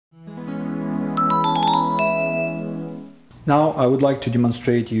Now I would like to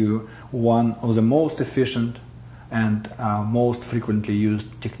demonstrate you one of the most efficient and most frequently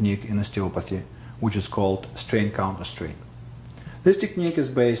used technique in osteopathy, which is called strain counterstrain. This technique is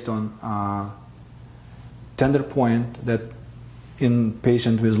based on tender point that in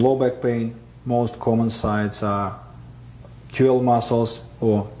patients with low back pain, most common sites are QL muscles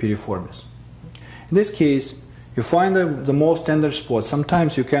or piriformis. In this case, you find the most tender spot.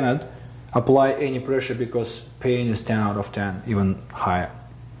 Sometimes you cannot apply any pressure because pain is 10 out of 10, even higher.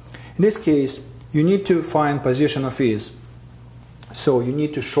 In this case, you need to find position of ease. So you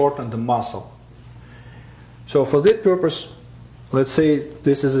need to shorten the muscle. So for that purpose, let's say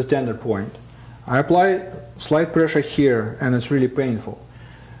this is a tender point. I apply slight pressure here and it's really painful.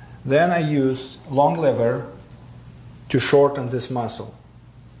 Then I use long lever to shorten this muscle.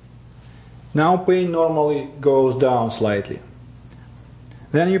 Now pain normally goes down slightly.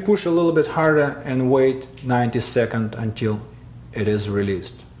 Then you push a little bit harder and wait 90 seconds until it is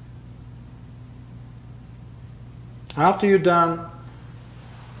released. After you're done,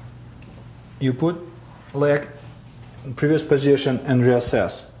 you put leg in previous position and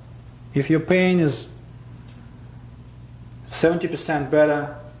reassess. If your pain is 70%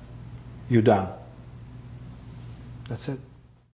 better, you're done. That's it.